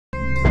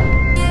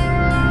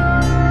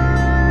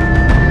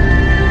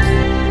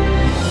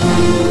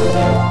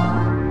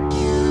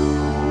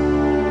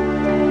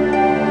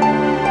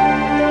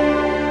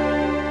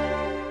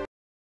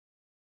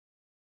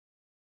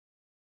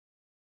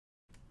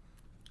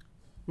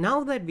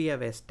Now that we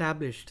have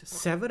established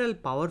several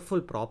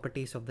powerful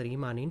properties of the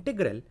Riemann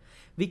integral,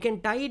 we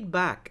can tie it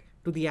back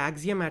to the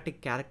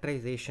axiomatic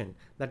characterization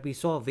that we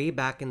saw way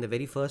back in the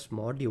very first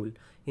module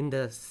in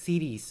the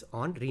series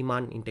on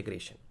Riemann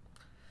integration.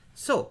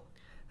 So,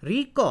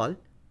 recall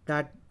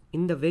that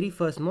in the very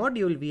first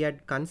module we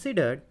had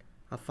considered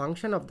a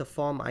function of the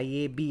form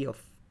IAB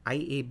of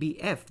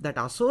IABF that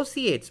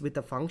associates with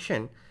a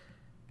function.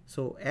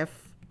 So,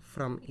 f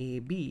from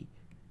AB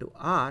to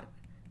R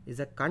is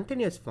a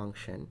continuous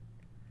function,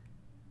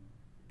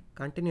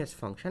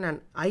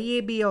 and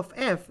IAB of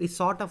f is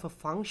sort of a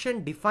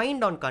function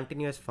defined on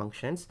continuous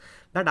functions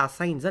that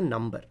assigns a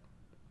number.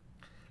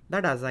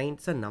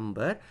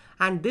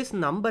 And this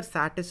number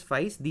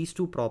satisfies these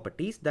two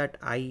properties, that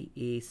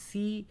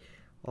IAC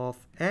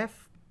of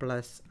f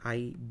plus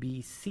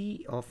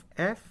IBC of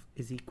f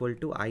is equal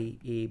to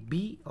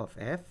IAB of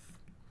f,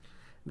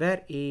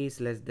 where A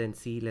is less than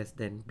C less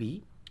than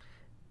B.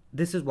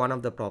 This is one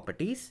of the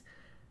properties.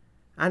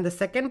 And the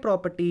second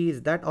property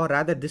is that, or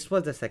rather this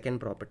was the second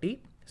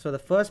property. So the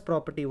first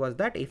property was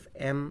that if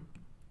m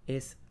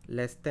is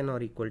less than or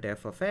equal to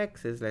f of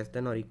x is less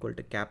than or equal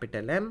to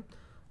capital M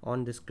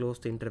on this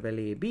closed interval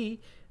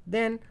AB,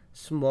 then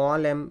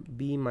small m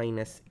b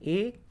minus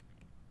a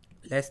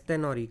less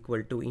than or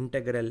equal to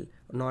integral,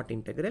 not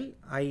integral,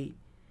 I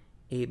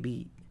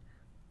AB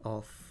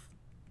of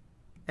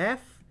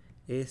f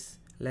is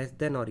less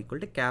than or equal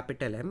to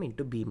capital M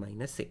into b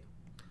minus a.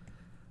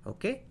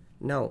 Okay,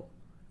 now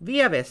we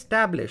have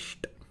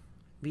established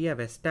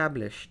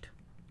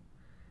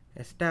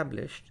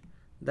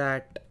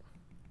that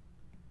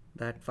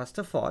first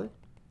of all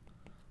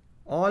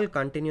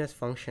continuous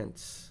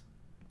functions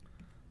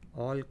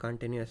on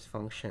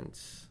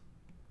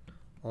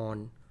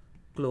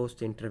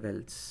closed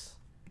intervals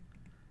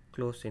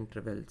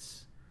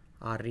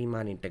are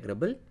Riemann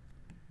integrable.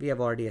 We have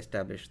already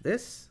established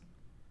this.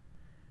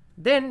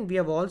 Then we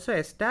have also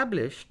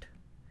established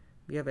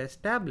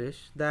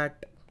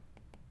that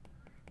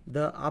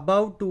the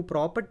above two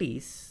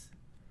properties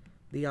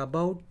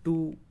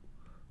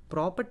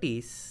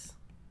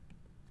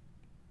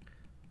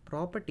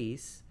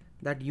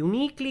that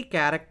uniquely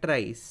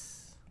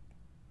characterize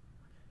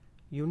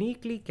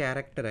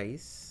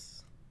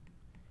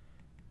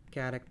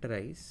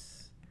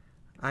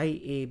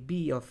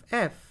IAB of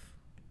f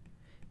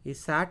is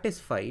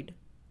satisfied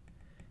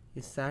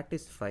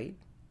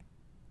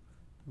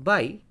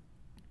by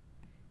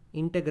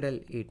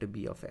integral a to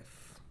b of f.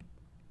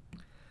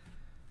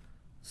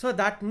 So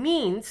that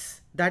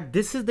means that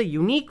this is the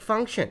unique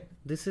function.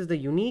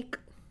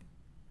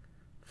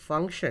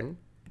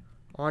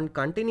 On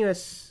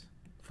continuous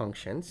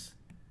functions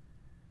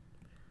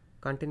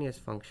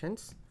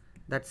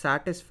that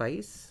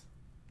satisfies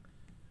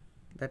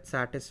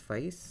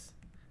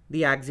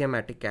the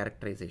axiomatic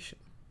characterization.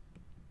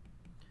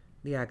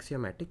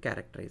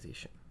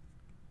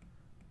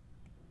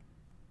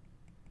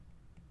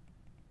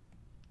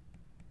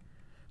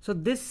 So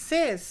this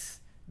says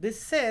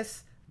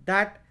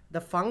that the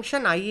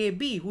function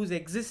IAB, whose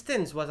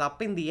existence was up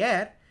in the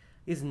air,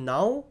 is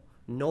now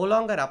no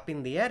longer up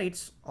in the air,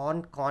 it's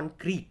on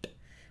concrete.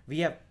 We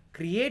have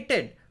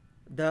created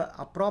the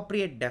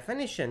appropriate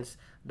definitions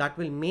that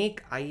will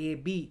make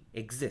IAB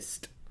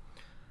exist.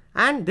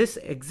 And this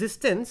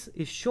existence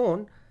is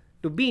shown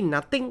to be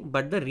nothing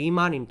but the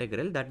Riemann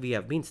integral that we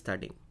have been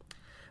studying.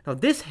 Now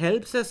this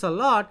helps us a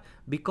lot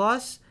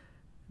because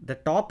the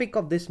topic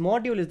of this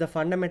module is the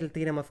fundamental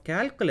theorem of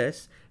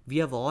calculus. We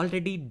have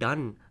already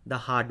done the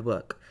hard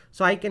work.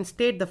 So I can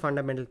state the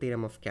fundamental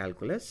theorem of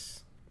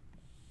calculus.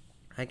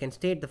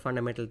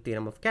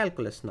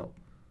 now.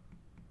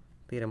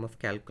 Theorem of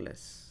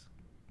calculus.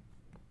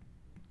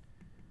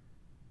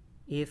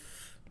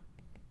 If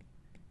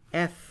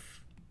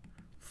f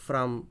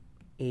from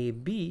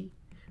AB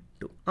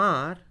to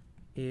R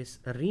is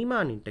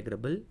Riemann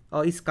integrable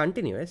or is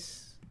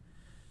continuous,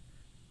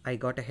 I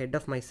got ahead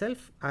of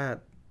myself.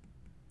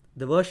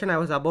 The version I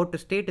was about to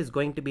state is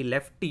going to be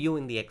left to you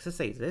in the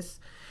exercises.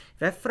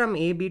 If f from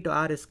AB to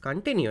R is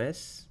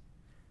continuous,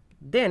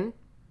 then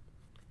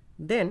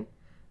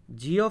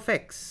g of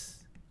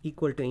x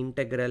equal to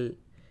integral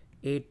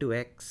a to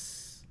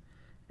x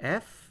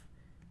f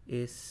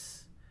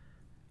is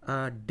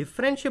a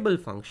differentiable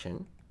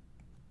function,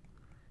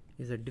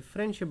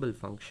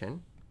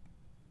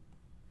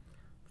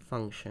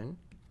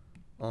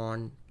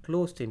 on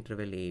closed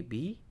interval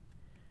AB,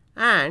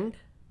 and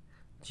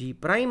g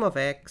prime of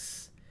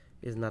x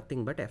is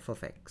nothing but f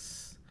of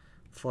x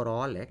for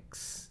all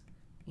x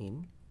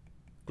in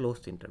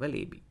closed interval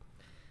AB.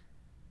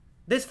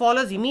 This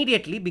follows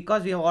immediately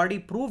because we have already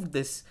proved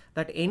this,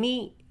 that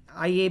any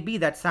IAB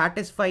that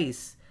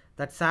satisfies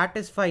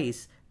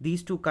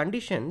these two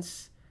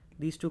conditions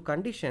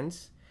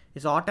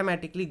is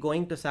automatically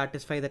going to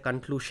satisfy the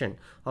conclusion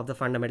of the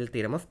fundamental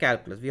theorem of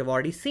calculus. We have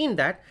already seen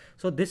that,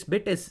 so this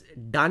bit is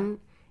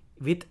done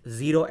with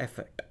zero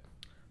effort.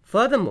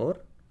 Furthermore,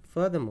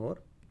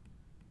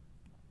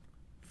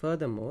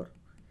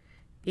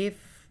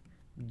 if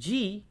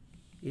g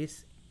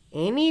is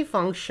any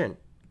function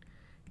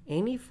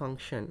any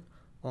function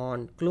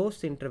on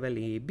closed interval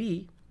a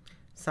b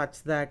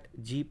such that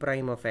g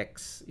prime of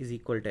x is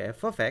equal to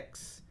f of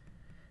x,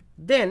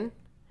 then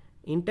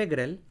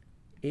integral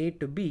a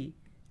to b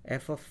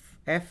f of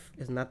f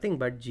is nothing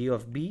but g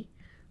of b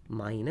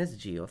minus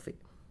g of a.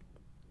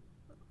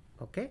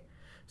 Okay,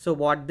 so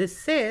what this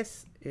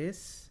says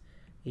is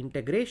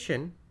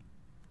integration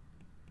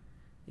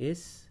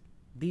is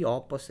the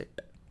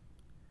opposite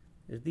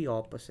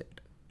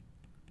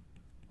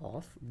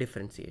of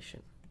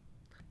differentiation.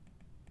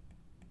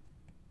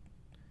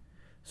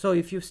 So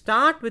if you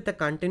start with a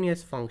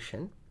continuous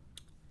function,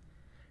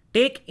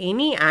 take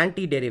any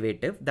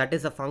antiderivative, that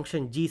is a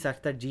function g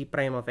such that g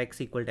prime of x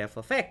equal to f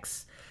of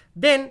x,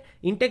 then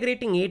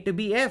integrating a to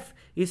b f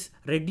is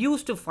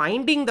reduced to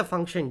finding the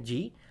function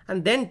g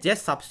and then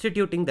just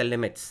substituting the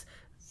limits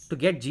to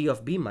get g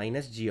of b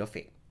minus g of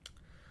a.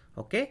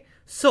 Okay,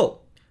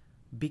 so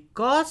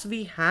because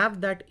we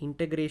have that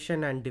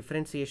integration and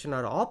differentiation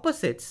are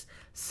opposites,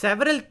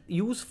 several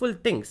useful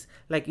things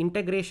like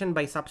integration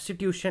by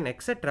substitution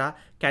etc.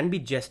 can be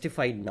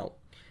justified now.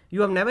 You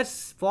have never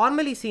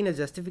formally seen a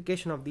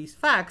justification of these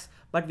facts,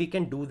 but we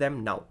can do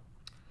them now.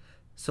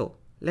 So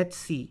let's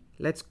see,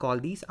 let's call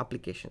these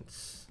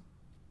applications.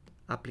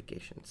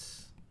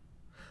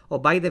 Oh,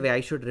 by the way,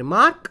 I should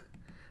remark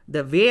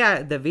the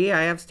way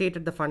I have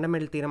stated the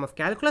fundamental theorem of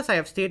calculus, I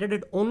have stated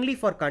it only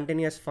for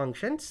continuous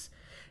functions,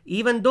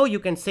 even though you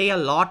can say a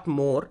lot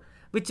more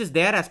which is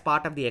there as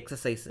part of the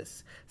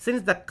exercises.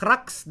 Since the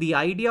crux, the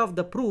idea of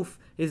the proof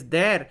is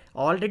there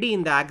already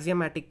in the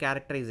axiomatic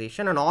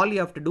characterization and all you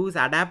have to do is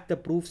adapt the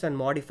proofs and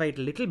modify it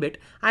a little bit.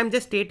 I'm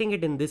just stating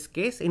it in this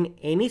case. In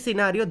any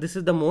scenario, this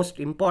is the most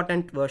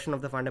important version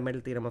of the fundamental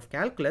theorem of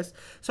calculus.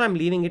 So I'm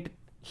leaving it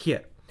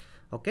here.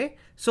 Okay,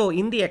 so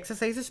in the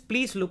exercises,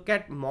 please look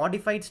at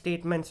modified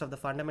statements of the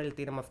fundamental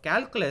theorem of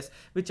calculus,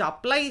 which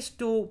applies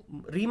to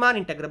Riemann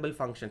integrable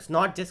functions,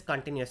 not just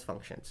continuous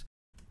functions.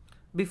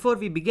 Before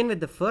we begin with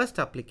the first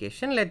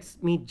application, let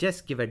me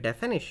just give a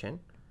definition.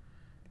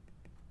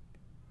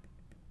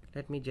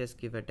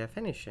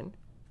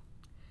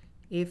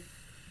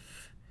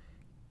 If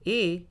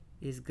a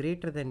is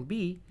greater than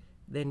b,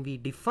 then we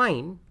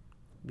define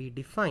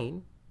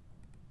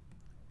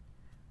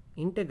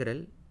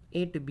integral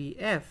a to b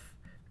f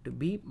to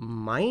be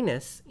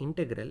minus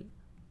integral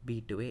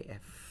b to a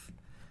f.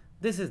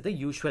 This is the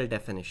usual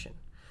definition.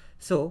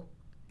 So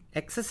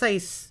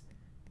exercise,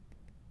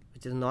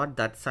 which is not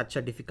that such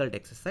a difficult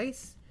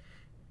exercise,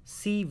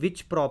 see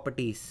which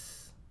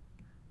properties.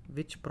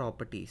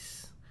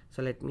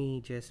 So let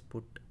me just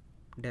put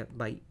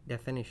by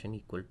definition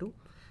equal to,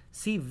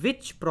 see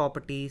which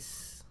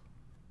properties,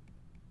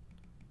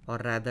 or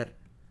rather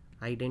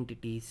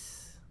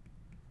identities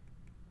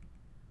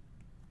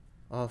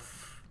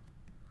of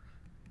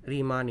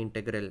Riemann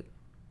integral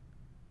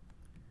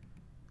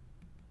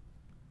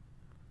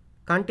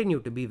continue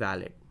to be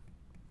valid.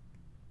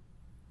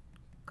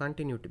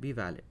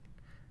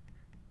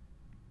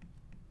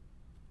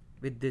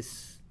 With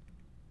this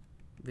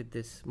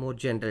more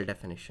general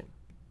definition.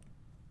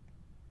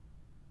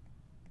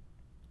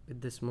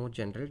 With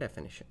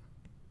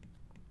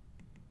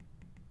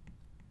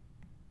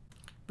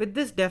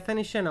this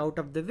definition out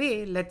of the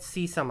way, let's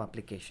see some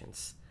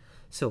applications.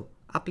 So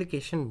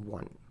application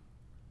 1.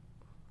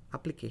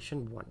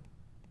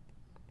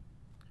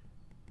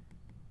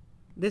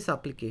 This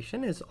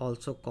application is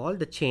also called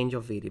the change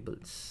of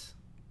variables.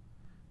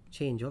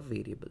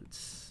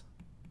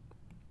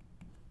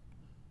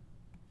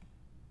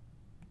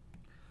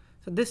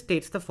 So this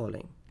states the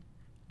following.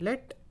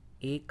 Let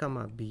a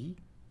comma b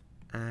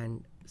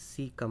and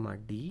c comma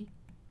d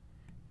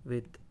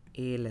with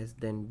a less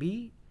than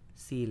b,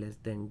 c less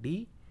than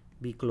d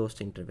be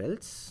closed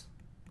intervals.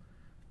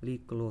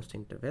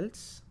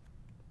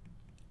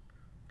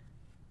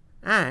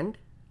 And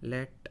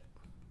let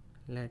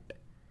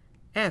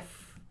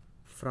f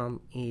from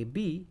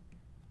ab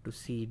to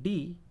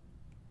cd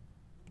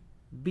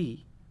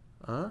be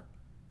a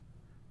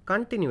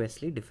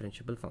continuously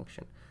differentiable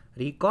function.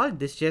 Recall,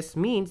 this just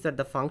means that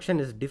the function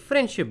is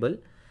differentiable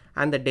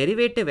and the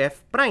derivative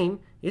f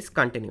prime is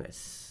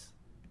continuous.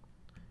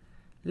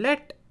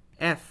 Let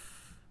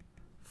f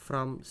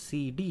from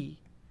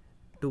cd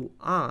to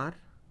r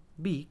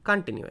be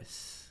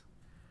continuous.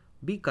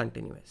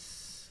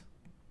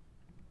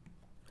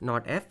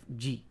 Not f,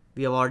 g.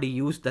 We have already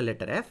used the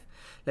letter f.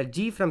 Let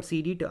g from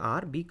cd to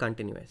r be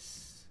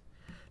continuous.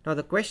 Now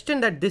the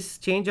question that this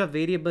change of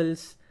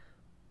variables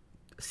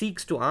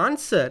seeks to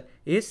answer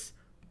is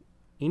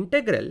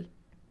integral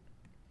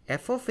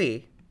f of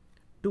a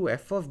to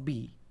f of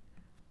b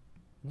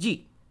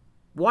g.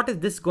 What is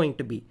this going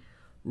to be?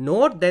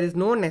 Note, there is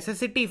no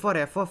necessity for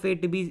f of a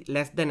to be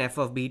less than f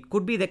of b. It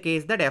could be the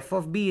case that f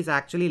of b is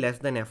actually less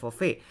than f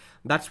of a.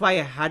 That's why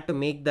I had to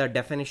make the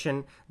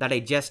definition that I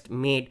just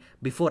made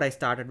before I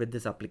started with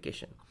this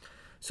application.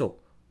 So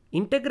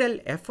integral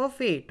f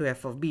of a to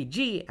f of b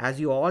g, as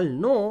you all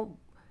know,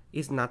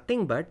 is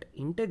nothing but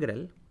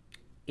integral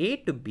a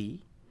to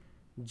b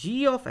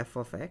g of f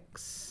of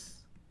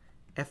x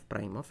f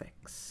prime of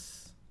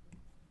x.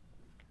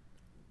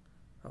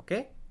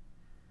 Okay.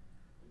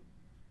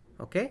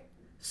 Okay.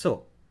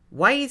 So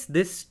why is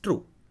this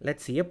true?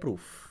 Let's see a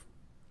proof.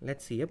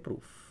 Let's see a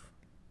proof.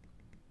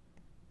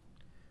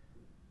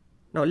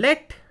 Now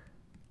let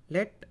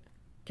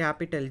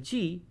capital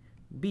G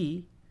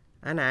be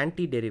an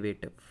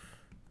antiderivative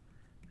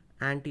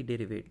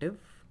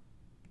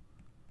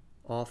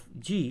of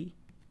G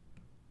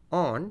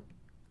on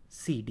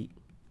CD.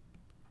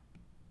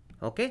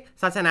 Okay,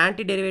 such an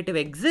antiderivative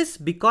exists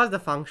because the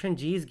function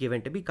G is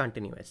given to be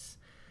continuous.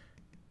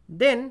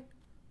 Then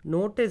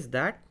notice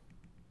that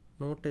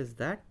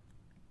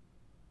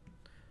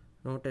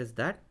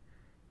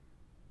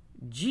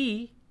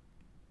G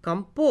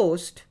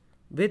composed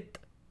with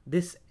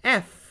this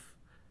F,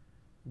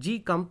 G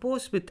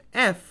composed with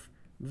F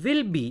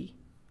will be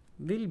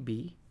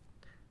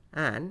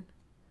an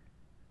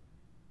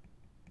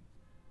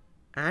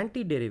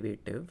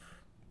antiderivative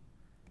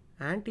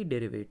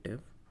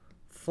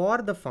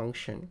for the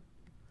function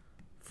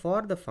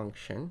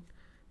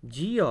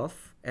G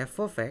of f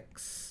of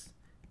x,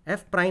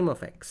 f prime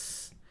of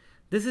x.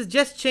 This is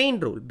just chain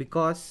rule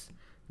because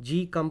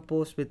G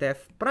composed with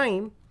f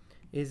prime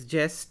is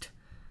just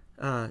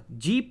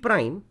G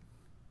prime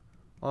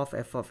of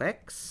f of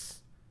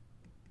x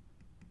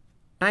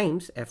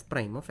times f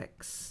prime of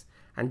x,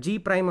 and G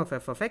prime of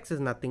f of x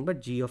is nothing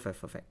but G of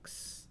f of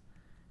x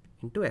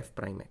into f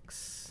prime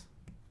x,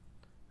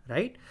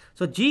 right?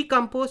 So G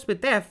composed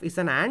with f is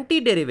an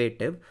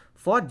antiderivative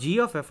for G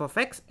of f of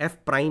x,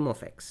 f prime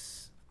of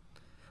x.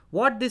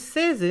 What this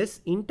says is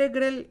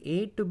integral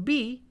a to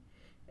b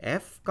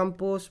f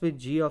composed with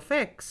G of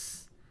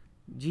x,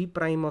 G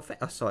prime of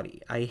sorry,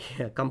 I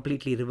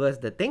completely reversed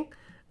the thing,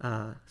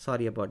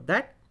 sorry about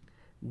that.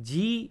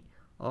 G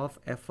of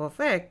f of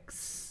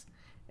x,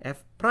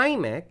 f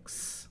prime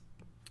x,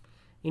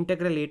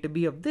 integral a to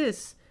b of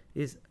this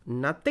is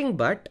nothing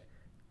but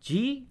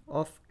G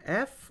of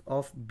f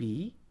of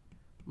b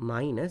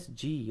minus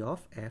G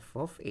of f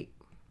of a.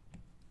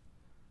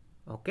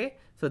 Okay,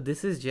 so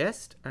this is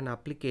just an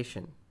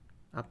application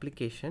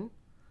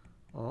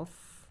of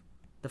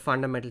the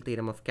fundamental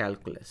theorem of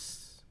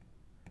calculus.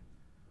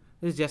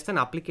 This is just an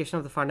application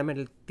of the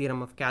fundamental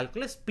theorem of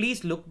calculus.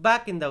 Please look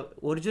back in the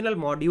original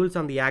modules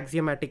on the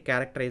axiomatic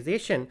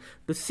characterization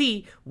to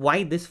see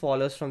why this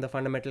follows from the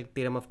fundamental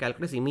theorem of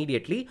calculus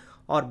immediately,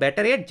 or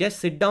better yet, just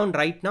sit down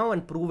right now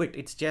and prove it.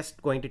 It's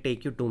just going to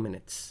take you 2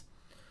 minutes.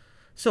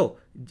 So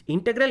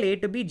integral a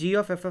to b G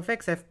of f of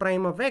x, f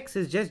prime of x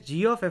is just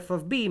G of f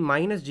of b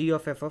minus G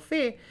of f of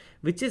a,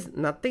 which is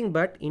nothing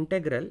but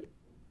integral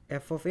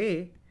f of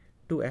a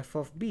to f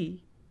of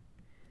b,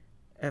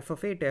 f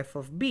of a to f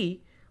of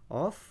b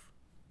of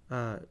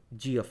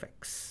G of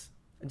x,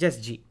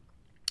 just G.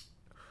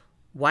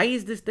 Why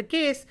is this the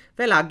case?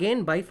 Well,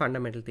 again by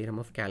fundamental theorem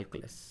of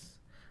calculus,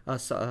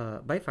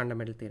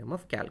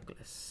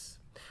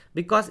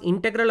 because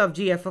integral of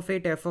G f of a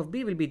to f of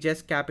b will be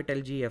just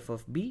capital G f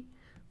of b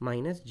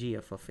minus G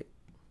f of a,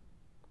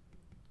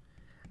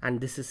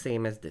 and this is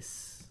same as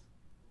this.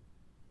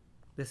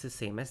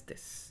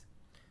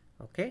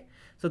 Okay,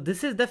 so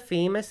this is the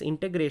famous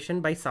integration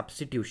by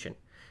substitution,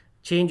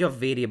 change of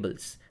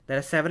variables. There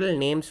are several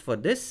names for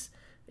this,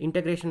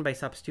 integration by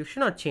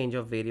substitution or change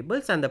of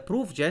variables, and the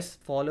proof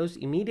just follows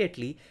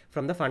immediately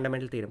from the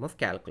fundamental theorem of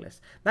calculus.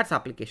 That's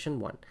application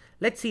 1.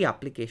 Let's see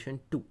application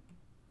 2.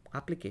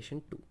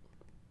 Application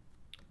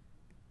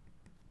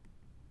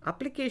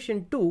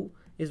 2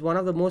 is one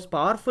of the most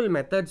powerful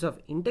methods of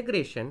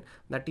integration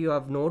that you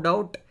have no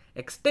doubt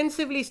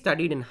extensively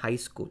studied in high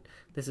school.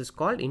 This is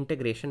called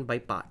integration by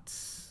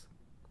parts.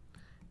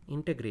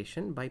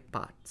 Integration by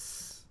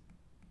parts.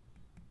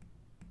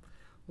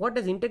 What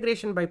does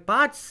integration by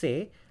parts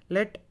say?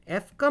 Let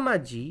f comma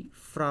g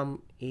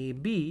from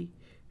ab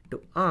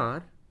to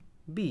r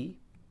be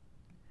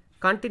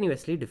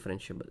continuously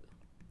differentiable.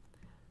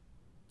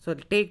 So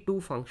take two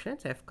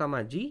functions f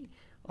comma g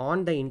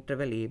on the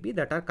interval ab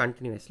that are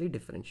continuously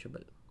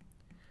differentiable.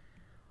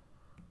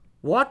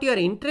 What you are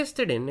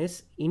interested in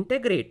is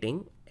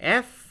integrating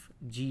f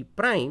g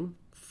prime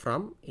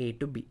from a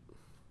to b.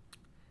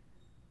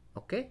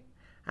 Okay,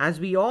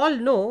 as we all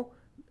know,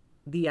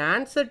 the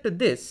answer to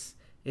this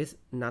is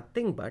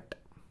nothing but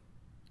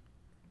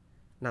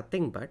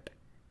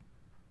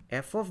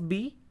f of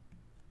b,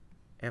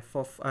 f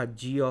of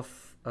g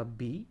of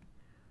b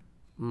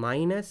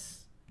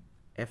minus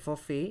f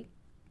of a,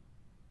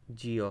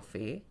 g of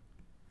a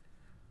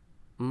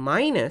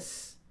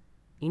minus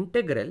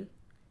integral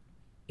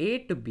a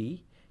to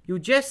b. You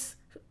just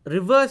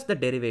reverse the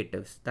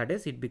derivatives, that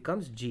is, it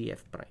becomes g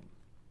f prime.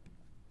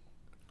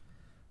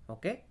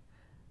 Okay,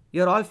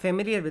 you're all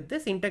familiar with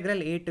this.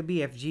 Integral a to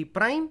b f g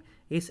prime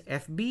is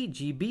fb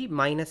gb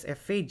minus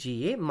fa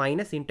ga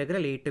minus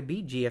integral a to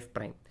b gf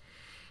prime.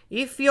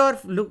 If you're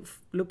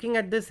looking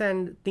at this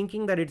and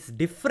thinking that it's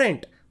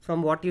different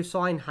from what you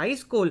saw in high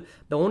school,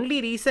 the only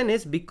reason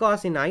is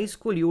because in high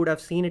school you would have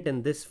seen it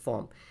in this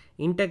form.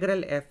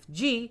 Integral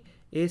fg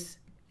is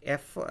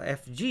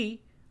integral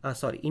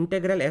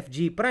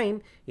fg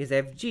prime is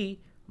fg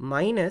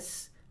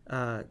minus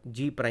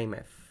g prime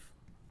f.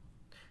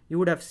 you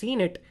would have seen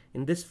it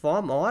in this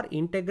form, or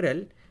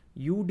integral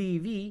u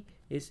dv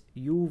is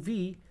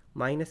uv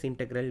minus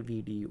integral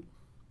v du.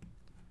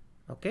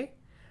 Okay.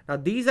 Now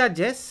these are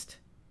just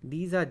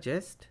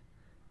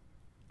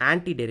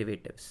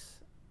antiderivatives.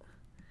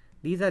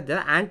 These are the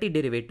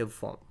antiderivative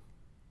form.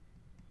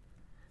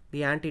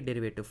 The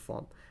antiderivative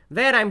form,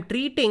 where I'm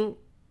treating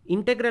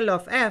integral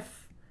of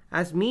f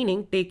as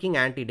meaning taking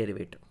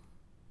antiderivative.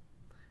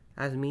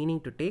 As meaning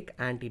to take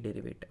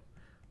antiderivative.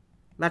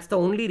 That's the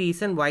only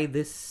reason why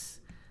this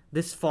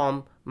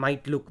form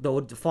might look,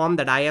 the form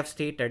that I have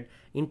stated,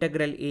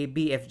 integral a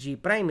b f g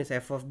prime is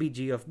f of b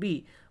g of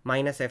b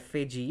minus f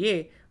a g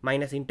a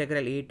minus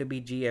integral a to b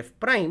g f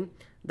prime,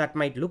 that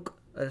might look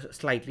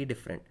slightly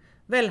different.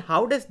 Well,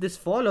 how does this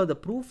follow? The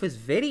proof is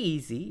very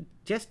easy.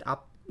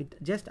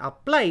 It just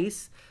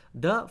applies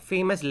the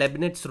famous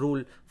Leibniz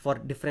rule for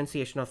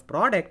differentiation of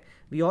product.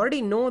 We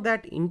already know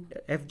that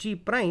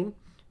fg prime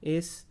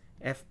is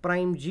f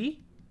prime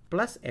g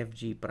plus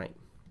fg prime.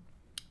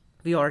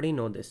 We already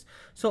know this.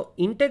 So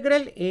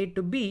integral a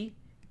to b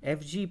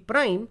fg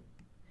prime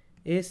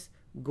is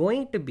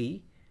going to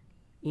be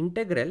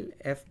integral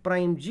f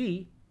prime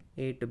g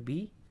a to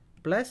b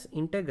plus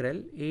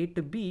integral a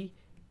to b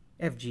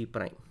fg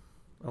prime.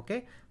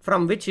 Okay,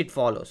 from which it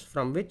follows,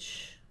 from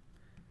which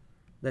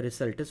the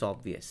result is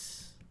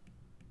obvious.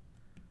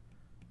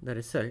 The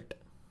result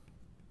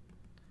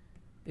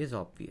is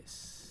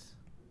obvious.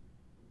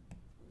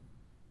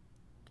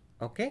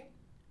 Okay,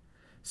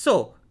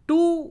 so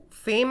two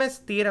famous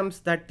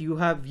theorems that you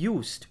have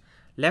used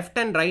left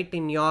and right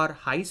in your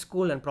high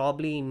school and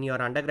probably in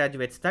your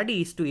undergraduate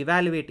studies to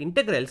evaluate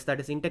integrals, that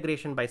is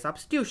integration by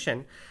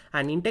substitution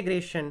and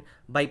integration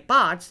by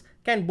parts,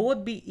 can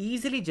both be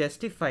easily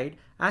justified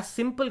as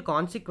simple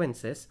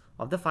consequences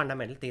of the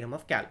fundamental theorem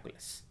of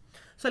calculus.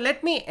 So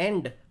let me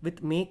end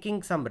with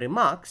making some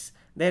remarks.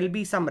 There will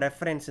be some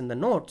reference in the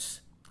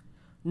notes.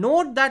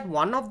 Note that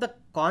one of the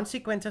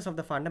consequences of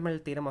the fundamental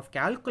theorem of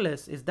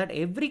calculus is that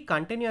every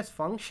continuous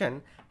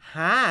function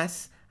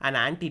has an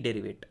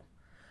antiderivative.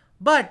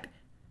 But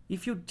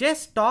if you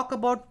just talk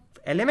about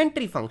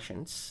elementary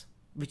functions,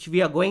 which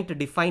we are going to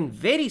define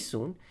very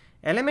soon,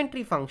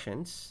 elementary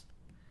functions,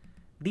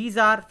 these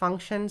are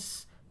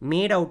functions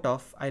made out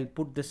of, I'll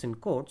put this in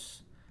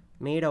quotes,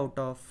 made out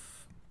of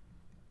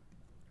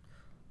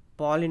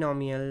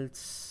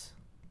polynomials,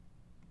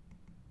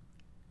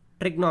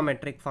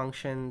 trigonometric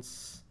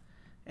functions,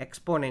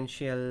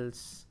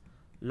 exponentials,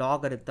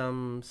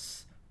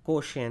 logarithms,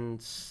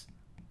 quotients.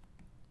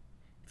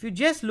 If you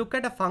just look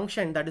at a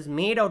function that is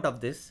made out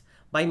of this,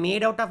 by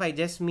made out of I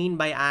just mean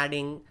by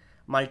adding,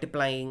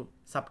 multiplying,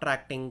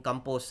 subtracting,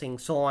 composing,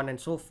 so on and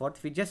so forth.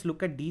 If you just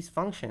look at these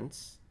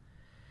functions,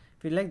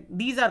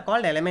 these are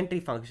called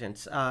elementary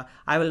functions.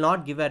 I will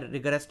not give a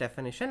rigorous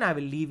definition. I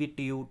will leave it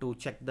to you to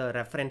check the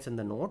reference in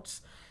the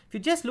notes. If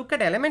you just look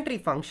at elementary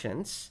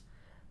functions,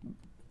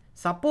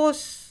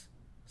 suppose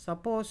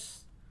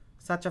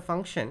such a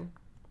function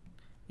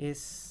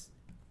is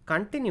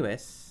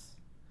continuous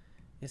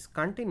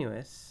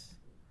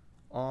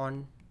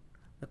on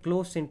the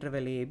closed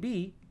interval a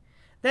b,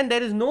 then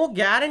there is no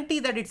guarantee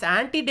that its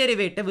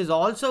antiderivative is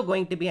also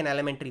going to be an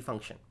elementary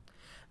function.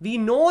 We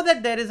know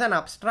that there is an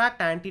abstract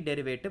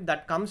antiderivative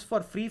that comes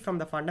for free from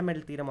the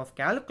fundamental theorem of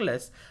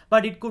calculus,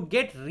 but it could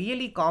get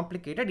really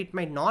complicated. It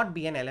might not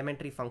be an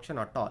elementary function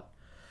at all.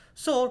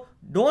 So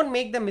don't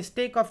make the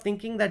mistake of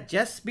thinking that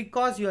just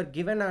because you are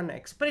given an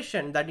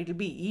expression that it will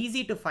be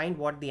easy to find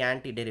what the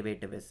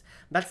antiderivative is.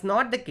 That's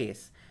not the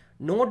case.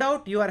 No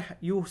doubt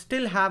you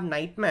still have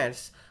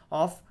nightmares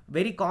of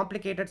very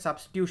complicated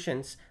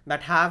substitutions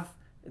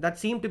that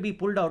seem to be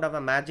pulled out of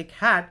a magic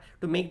hat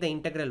to make the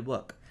integral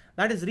work.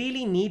 That is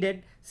really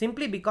needed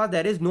simply because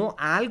there is no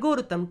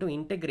algorithm to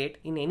integrate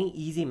in any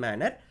easy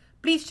manner.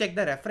 Please check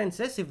the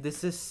references if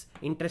this is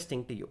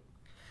interesting to you.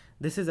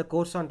 This is a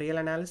course on real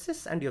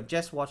analysis and you have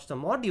just watched the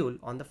module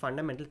on the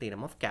fundamental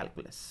theorem of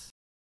calculus.